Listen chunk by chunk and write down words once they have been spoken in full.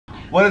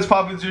What is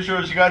poppin',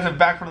 Sushi? You guys are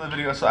back from the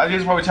video. So as you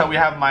guys probably tell, we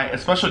have a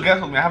special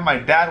guest with me. I have my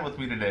dad with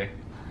me today.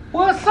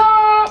 What's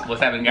up?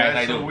 What's happening,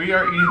 guys? So we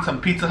are eating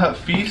some Pizza Hut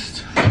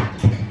Feast.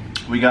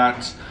 We got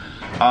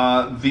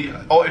if you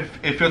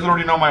guys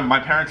already know,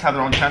 my parents have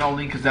their own channel.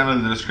 Link is down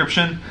in the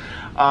description.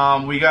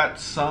 We got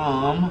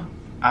some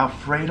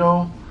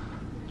Alfredo,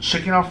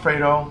 chicken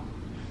Alfredo,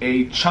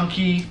 a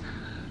chunky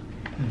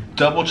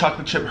double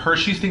chocolate chip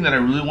Hershey's thing that I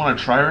really want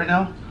to try right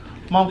now.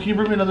 Mom, can you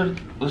bring me another?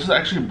 This is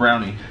actually a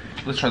brownie.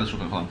 Let's try this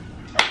real quick.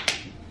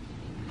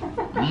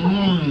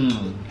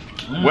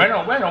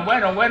 Bueno.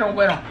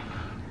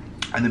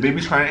 And the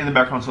baby's crying in the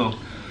background, so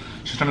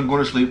she's trying to go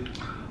to sleep.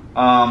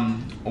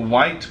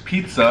 White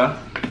pizza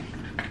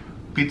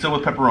with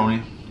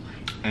pepperoni,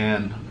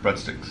 and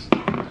breadsticks. All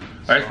right,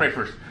 let's pray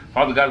first.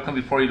 Father God, we come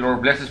before you,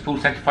 Lord. Bless this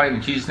food, sanctify it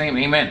in Jesus' name.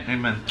 Amen.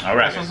 Amen. All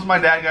right. So this is my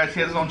dad, guys. He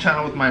has his own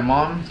channel with my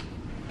mom,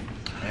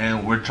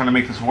 and we're trying to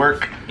make this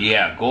work.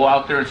 Yeah, go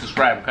out there and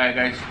subscribe, okay,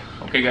 guys?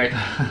 Okay, guys?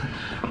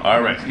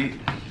 All right.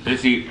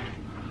 Let's eat.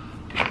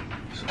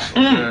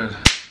 Good.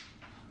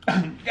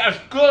 That's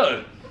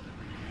good.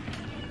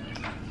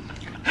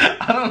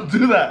 I don't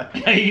do that.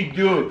 Yeah, you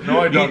do.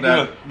 No, I don't.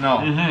 Do. No.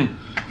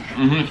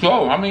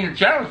 So, I mean, your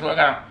channel, so I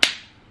got,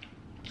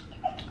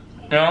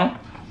 you know,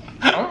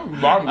 I don't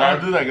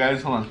do that,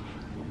 guys. Hold on.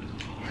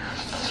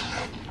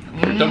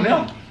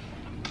 Thumbnail?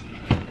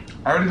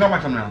 I already got my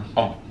thumbnail.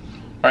 Oh, all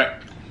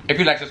right. If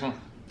you like this one.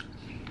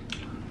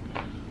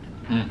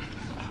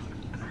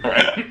 All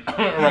right.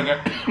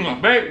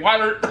 Big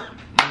water.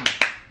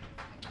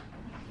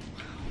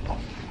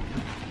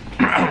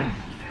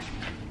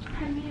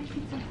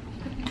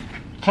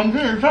 Come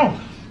get it yourself.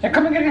 Yeah,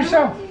 come and get it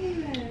yourself.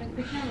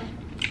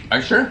 Are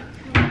you sure?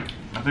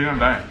 I think I'm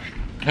dying.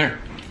 Here.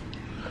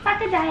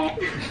 Fuck a diet.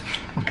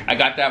 I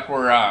got that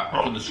for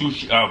the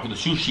sushi. For the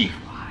sushi.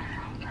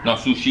 No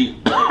sushi.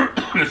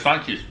 The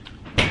Sanchez.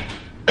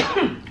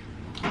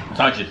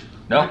 Sanchez.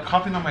 No. I'm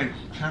coughing on my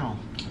channel.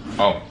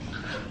 Oh.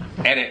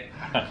 Edit.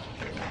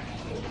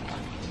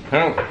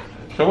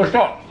 So what's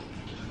up?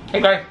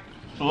 Hey guys.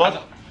 So let's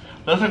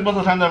think about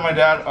the time that my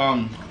dad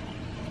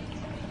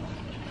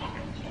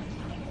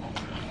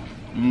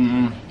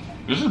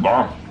This is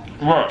bomb.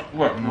 What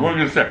are you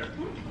gonna say?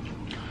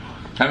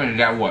 Tell me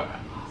that what?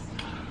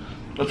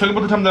 Let's talk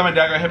about the time that my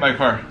dad got hit by a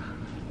car.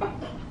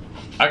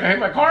 I got hit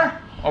by a car?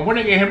 Or when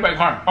did I get hit by a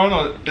car? Oh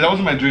no, that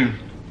wasn't my dream.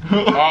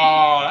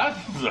 Oh, that's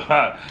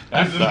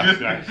sucks, good.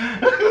 guys.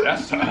 That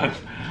sucks.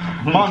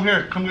 Mom,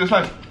 here, come get this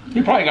life.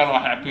 You probably got a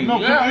lot happy. No,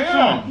 come eat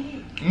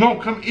some. No,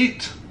 come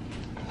eat.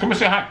 Come and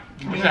say hi.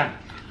 Come and say hi.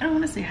 I don't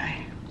want to say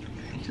hi.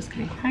 Just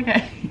kidding. Hi,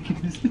 guys.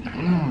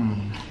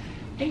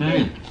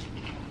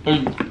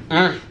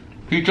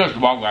 Pizza's the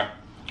bomb, guy.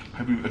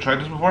 Have you tried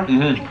this before?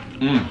 Hey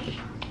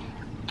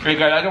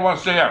guys, I don't want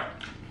to say that.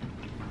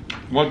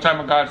 One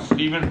time I got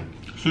Steven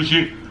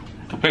Sushi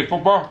to play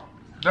football.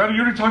 Dad,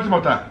 you already talked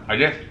about that. I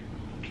did?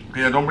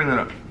 Yeah, don't bring that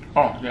up.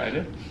 Oh, yeah, I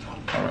did.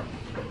 All right.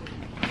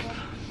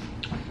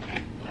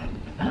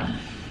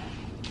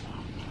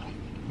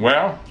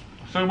 Well,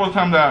 Let's talk about the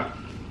time that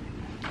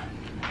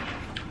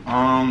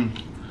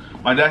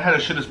my dad had to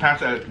shit his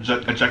pants at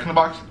Jack in the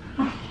Box.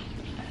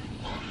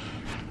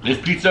 this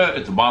pizza,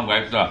 it's a bomb,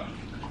 guys. The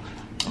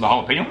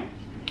jalapeno,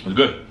 it's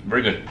good,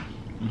 very good.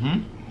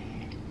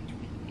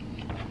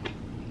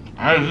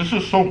 Guys, this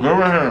is so good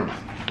right here.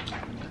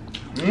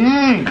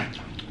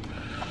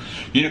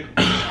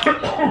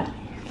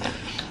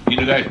 You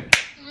know, guys.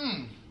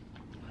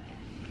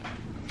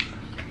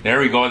 There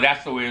we go.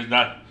 That's the way. It's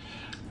not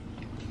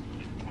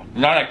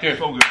like this.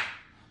 So good.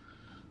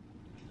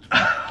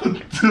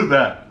 Do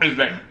that. It's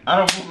like I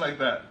don't move like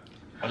that.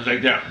 I was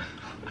like that.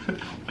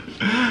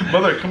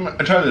 Mother, come on,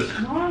 try this.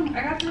 Mom,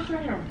 I got this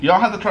right here. Y'all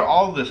have to try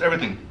all of this,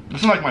 everything.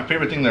 This is like my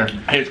favorite thing there.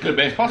 Hey, it's good,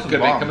 man. It's good,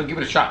 man. Come and give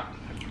it a shot.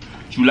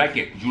 You like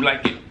it? You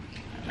like it?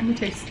 Let me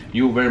taste.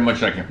 You very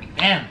much like it.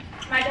 Damn.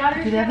 My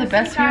daughter. Do they have the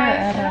best here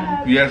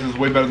at Yes, it's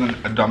way better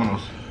than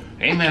Domino's.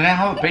 Hey, man, that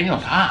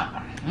jalapeno's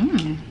hot.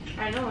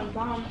 I know, it's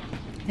bomb.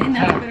 Ain't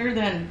that better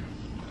than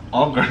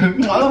All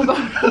good.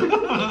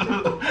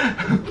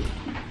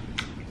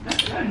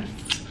 That's good.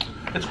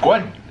 It's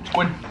good. It's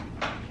good.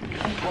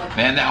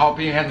 Man, that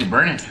jalapeno has me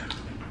burning.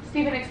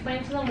 Steven,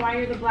 explain to them why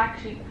you're the black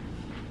sheep.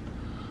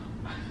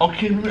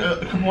 Okay,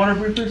 can water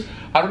for you, please?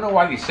 I don't know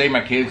why they say my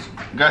kids.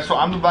 Guys, so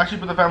I'm the black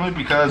sheep of the family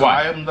because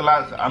Why? I am the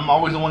last. I'm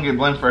always the one get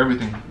blamed for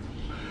everything.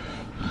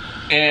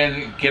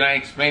 And can I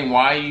explain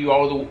why you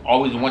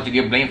always want to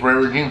get blamed for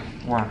everything?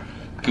 Why?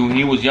 Because when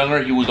he was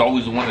younger, he was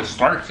always the one that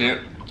starts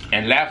it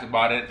and laughs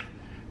about it,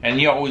 and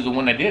he always the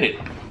one that did it.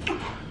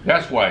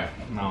 That's why.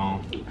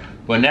 No.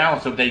 But now,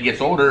 so that he gets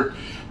older,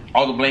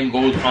 all the blame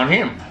goes on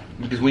him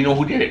because we know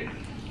who did it.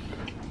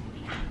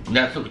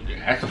 That's a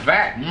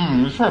fact.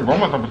 This is a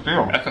bomba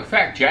tapatio. That's a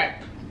fact,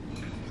 Jack.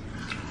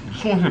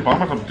 This one's a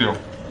bomba tapatio.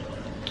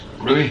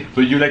 Really?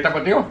 But you like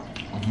tapatio?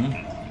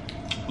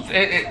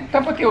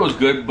 Tapatio is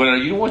good, but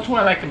you know which one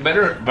I like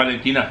better?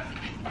 Valentina.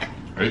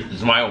 Right?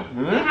 It's my own.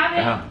 Really?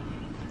 Have it.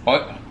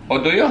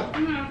 Oh, do you?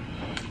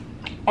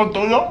 Oh,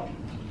 do you?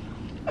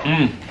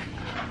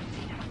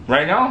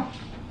 Right now,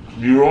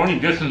 you're only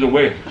distance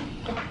away.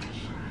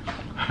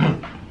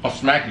 I'll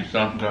smack you,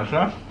 son.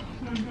 Gotcha.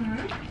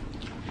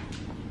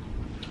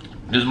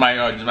 Does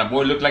my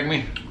boy look like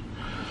me?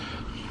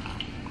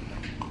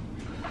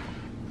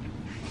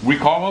 We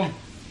call him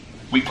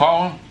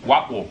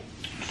Wapo.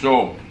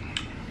 So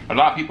a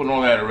lot of people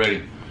know that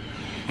already.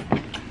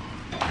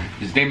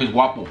 His name is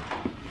Wapo.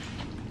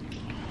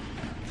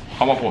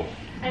 How Wapo?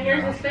 And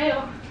yours is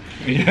fail.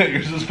 Yeah,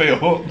 yours is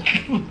fail.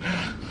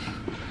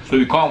 So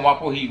we call him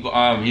Wapo.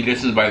 He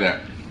listens by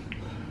that.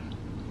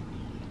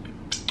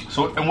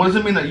 So, and what does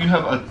it mean that you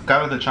have a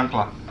cara de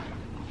chancla?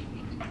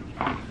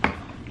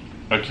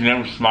 Like you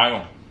never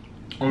smile.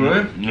 Oh,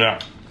 really? Yeah.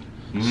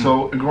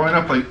 So, growing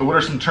up, like, what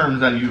are some terms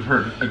that you've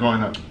heard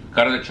growing up?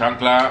 Cara de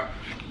chancla.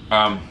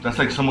 That's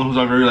like someone who's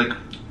very like.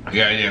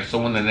 Yeah.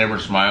 Someone that never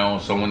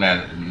smiles. Someone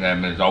that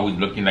is always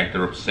looking like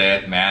they're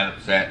upset, mad,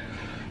 upset.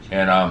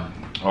 And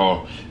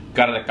oh,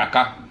 cara de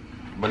caca.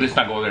 But let's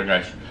not go there,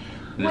 guys.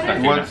 What's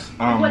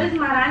what is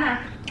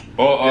marana?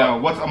 Yeah,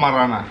 what's a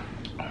marana?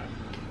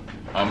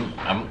 A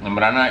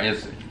marana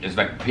is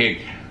like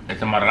pig.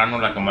 It's a marrano,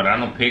 like a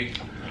marrano pig.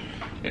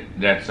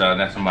 That's a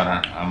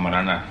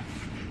marana.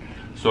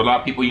 So a lot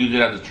of people use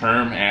it as a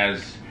term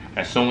as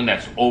someone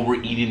that's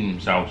overeating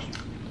themselves.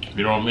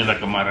 You know what I mean?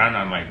 Like a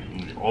marana, like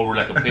over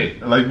like a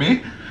pig. Like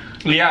me?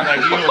 Yeah, like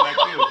you,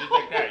 just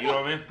like that. You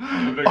know what I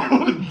mean?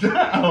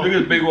 Look at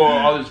this big old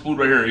all this food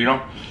right here. You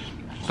know,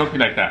 something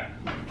like that.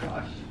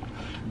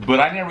 But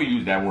I never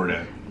use that word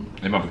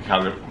in my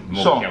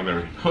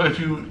vocabulary. So if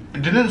you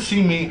didn't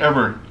see me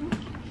ever,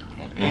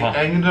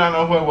 and you did not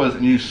know who I was,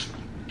 and you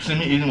see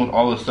me eating with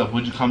all this stuff,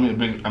 would you call me a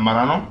big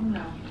marano?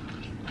 No.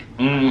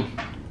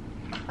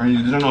 And you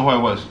didn't know who I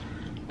was?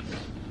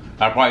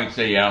 I'd probably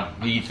say, yeah,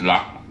 he eats a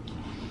lot.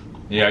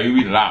 Yeah, you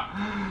eat a lot.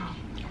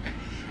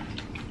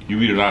 You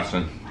eat a lot,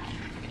 son.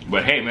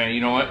 But hey, man,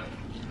 you know what?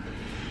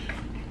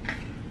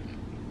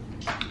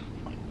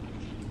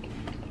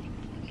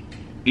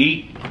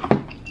 Eat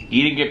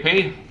and get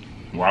paid?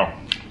 Wow.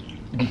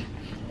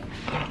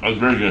 That was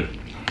very good.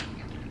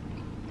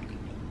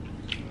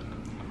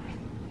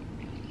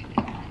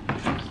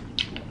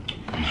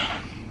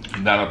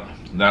 Not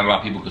a lot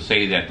of people could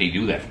say that they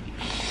do that.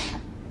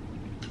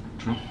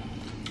 True.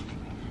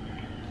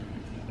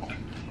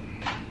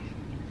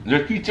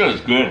 Their pizza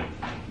is good.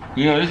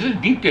 You know, this is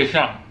deep dish,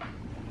 huh?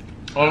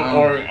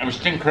 Or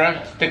thin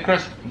crust? Thick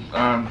crust?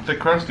 Thick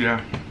crust,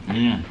 yeah.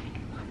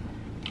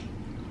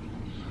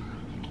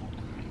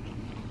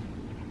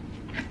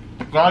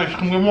 Guys,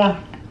 come get more.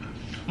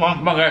 Come on.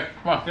 Come on, guys.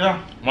 Come on.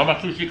 Yeah. Mama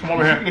Sushi, come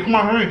over here. Come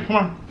on, hurry. Come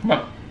on. Come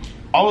on.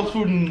 All this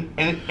food and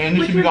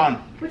it should be gone.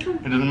 Which one?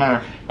 It doesn't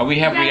matter. We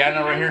have Yeah,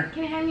 Brianna right here.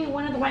 Can you hand me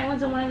one of the white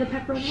ones and one of the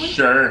pepperoni ones?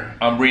 Sure.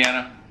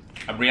 Brianna.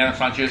 Brianna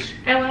Sanchez.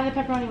 And one of the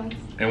pepperoni ones.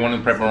 And one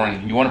of the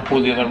pepperoni. You want to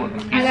pull the other one?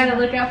 I gotta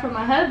look out for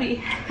my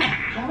hubby.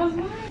 That was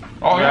mine.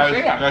 Oh, Guys,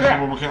 yeah.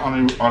 so we're working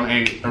on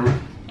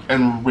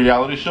a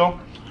reality show.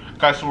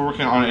 Guys, so we're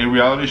working on a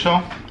reality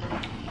show.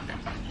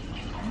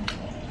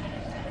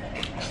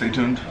 Stay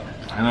tuned.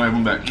 I know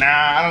everyone back.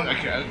 Nah, I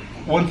can't.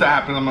 Once that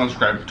happens, I'm gonna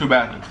subscribe. Too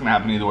bad. It's gonna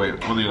happen either way,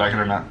 whether you like it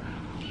or not.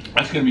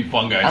 That's going to be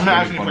fun, guys. I'm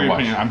not asking for your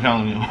opinion. I'm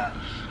telling you.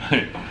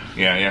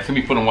 Yeah, it's going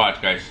to be fun to watch,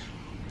 guys.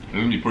 It's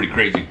going to be pretty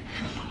crazy.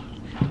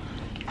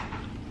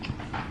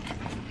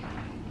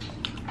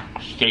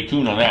 Stay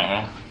tuned on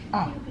that,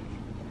 huh?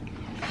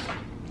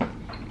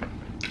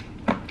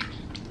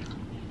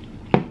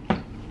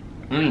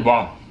 Here's the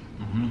bomb.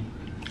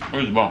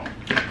 Here's the bomb.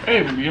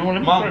 Hey, you want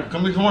to Mom,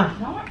 come get some more.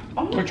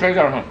 Let me try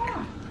that, huh?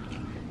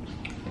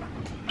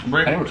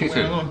 Break. I never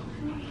tasted it.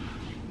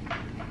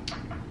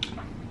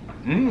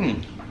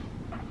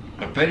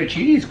 The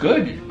fettuccine is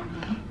good.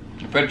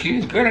 The fettuccine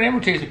is good. I never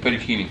tasted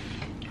fettuccine.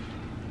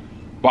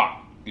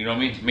 Wow. You know what I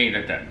mean? Made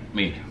like that.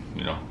 Made,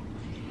 you know.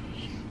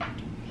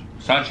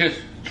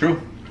 Sanchez,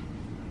 true.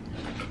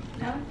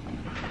 No?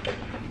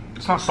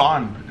 It's not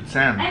San. It's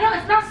San. I know,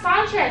 it's not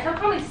Sanchez. Don't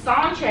call me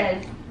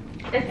Sanchez.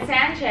 It's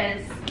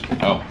Sanchez.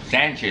 Oh,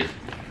 Sanchez.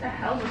 What the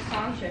hell is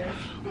Sanchez?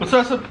 What's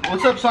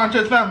up,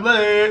 Sanchez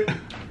family?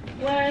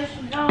 Where's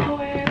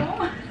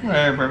nowhere?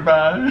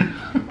 Everybody.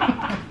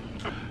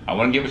 I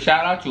want to give a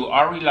shout out to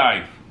Ari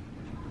Live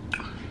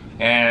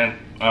and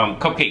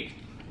Cupcake.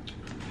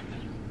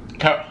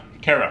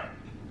 Kara.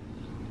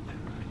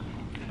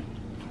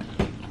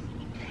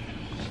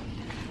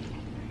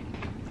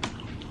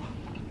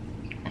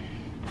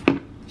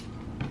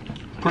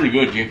 Pretty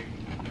good, G.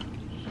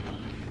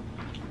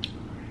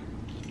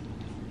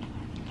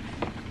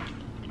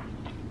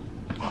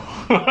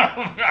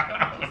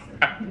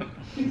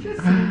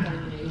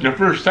 The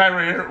first time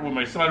right here with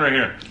my son right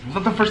here. Was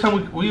that the first time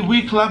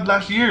we collabed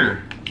last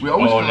year? We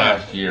always collab.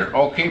 Last year.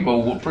 Okay,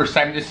 but first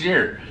time this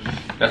year.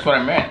 That's what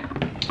I meant.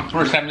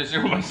 First time this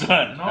year with my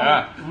son.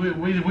 No,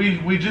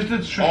 we just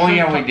did shrimp. Oh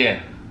yeah, we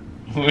did.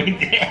 We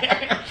did.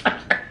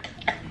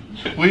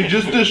 We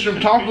just did shrimp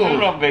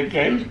tacos.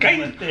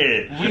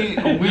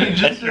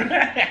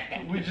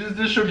 We just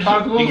did shrimp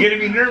tacos. You're getting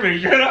me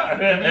nervous. Shut up.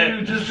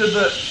 We just did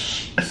the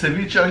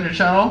ceviche on your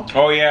channel?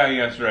 Oh yeah,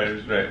 yeah, that's right,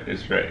 that's right,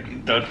 that's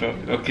right. Don't.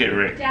 Okay,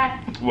 right.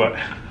 Dad. What?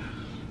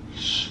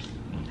 Shh.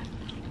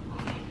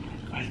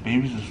 Guys,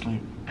 baby's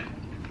asleep.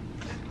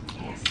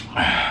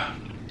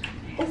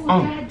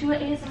 Oh, Dad, do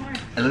an ASMR.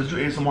 And let's do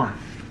ASMR.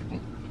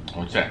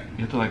 What's that?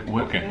 You have to like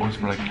whip, Okay.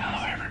 whisper like,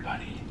 hello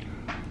everybody.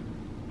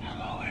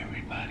 Hello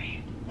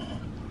everybody.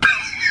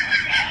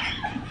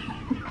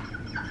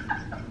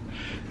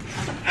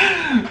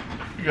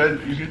 You guys,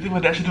 if you think my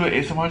dad should do an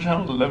ASMR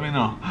channel, let me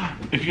know.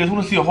 If you guys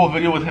want to see a whole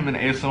video with him in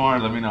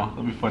ASMR, let me know.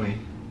 That'd be funny.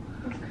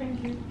 That's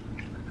crazy.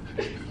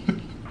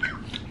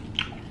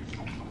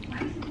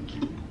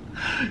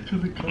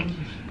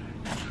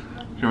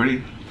 You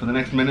ready? For the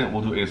next minute,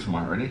 we'll do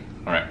ASMR. Ready?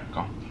 All right,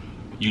 Go.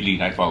 you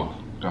lead, I follow.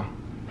 Go.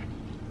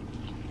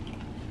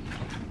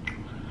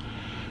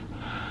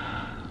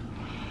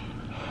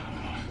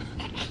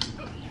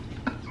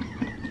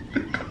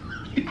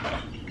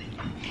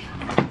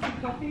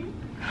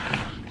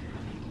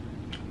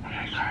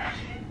 Okay, guys.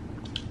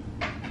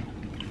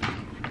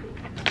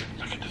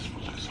 Look at this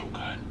food. Looks so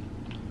good.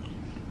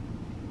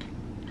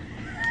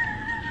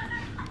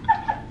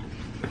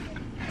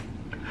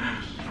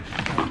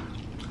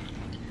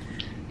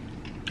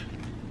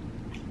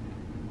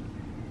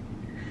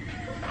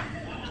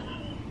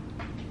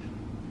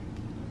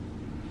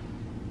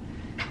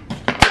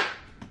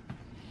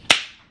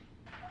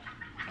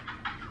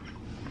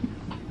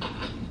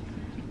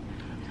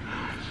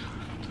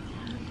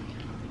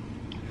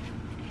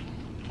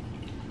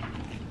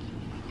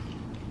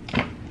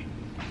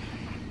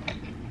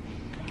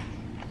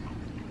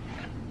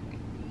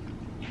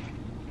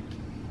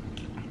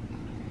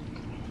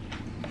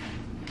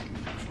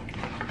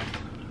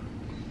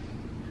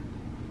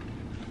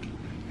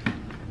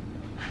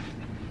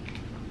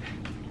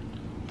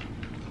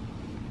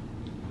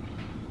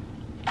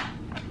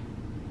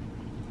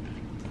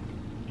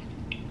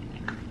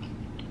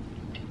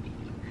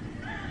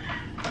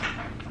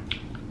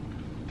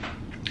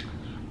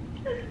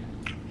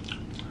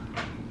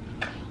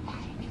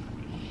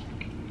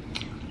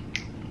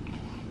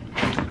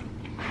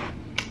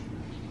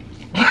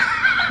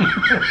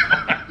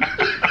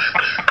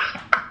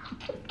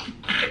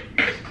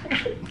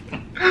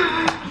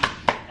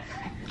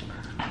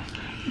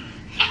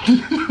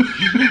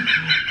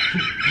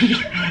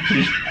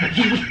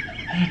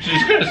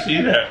 She's gonna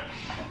see that.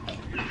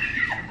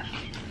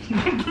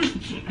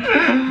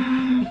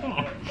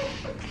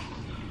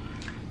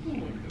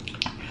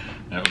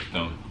 That was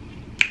dumb.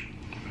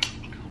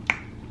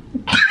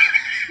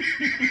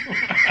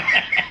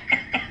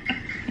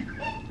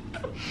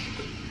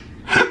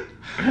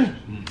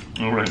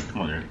 All right,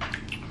 come on here.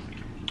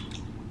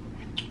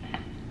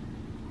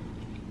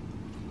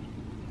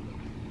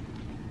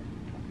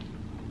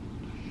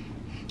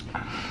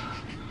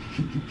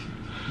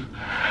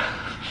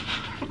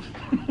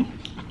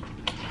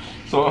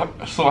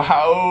 So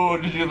how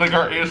did you like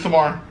our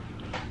ASMR?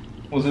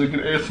 Was it a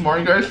good ASMR,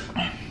 you guys?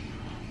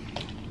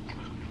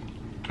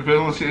 If you guys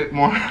want to see it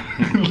more,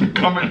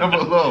 comment down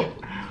below.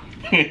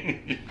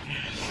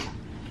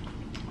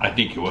 I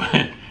think it was.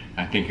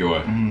 I think it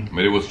was.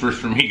 But it was first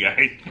for me,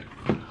 guys.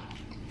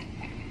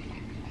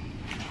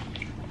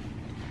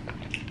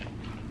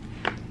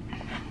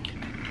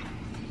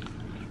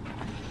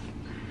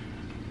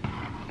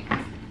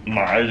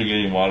 My eyes are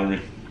getting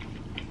watery.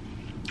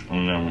 Oh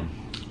no.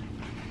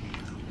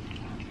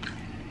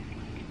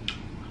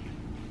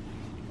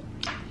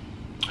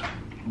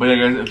 But yeah,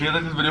 guys, if you guys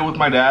like this video with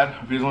my dad,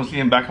 if you guys want to see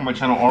him back on my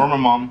channel or my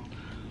mom,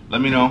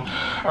 let me know.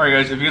 Alright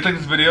guys, if you guys like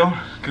this video,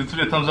 give this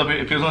video a thumbs up.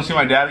 If you guys want to see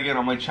my dad again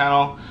on my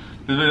channel,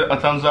 give this video a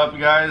thumbs up,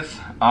 guys.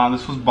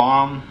 This was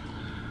bomb.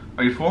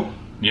 Are you full?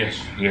 Yes,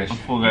 yes. I'm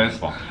full,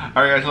 guys. Alright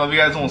guys, love you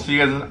guys, and we'll see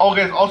you guys in... Oh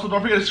guys, also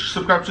don't forget to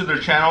subscribe to their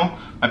channel.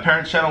 My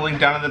parents' channel, link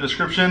down in the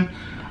description.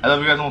 I love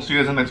you guys, and we'll see you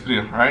guys in the next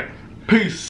video, alright? Peace!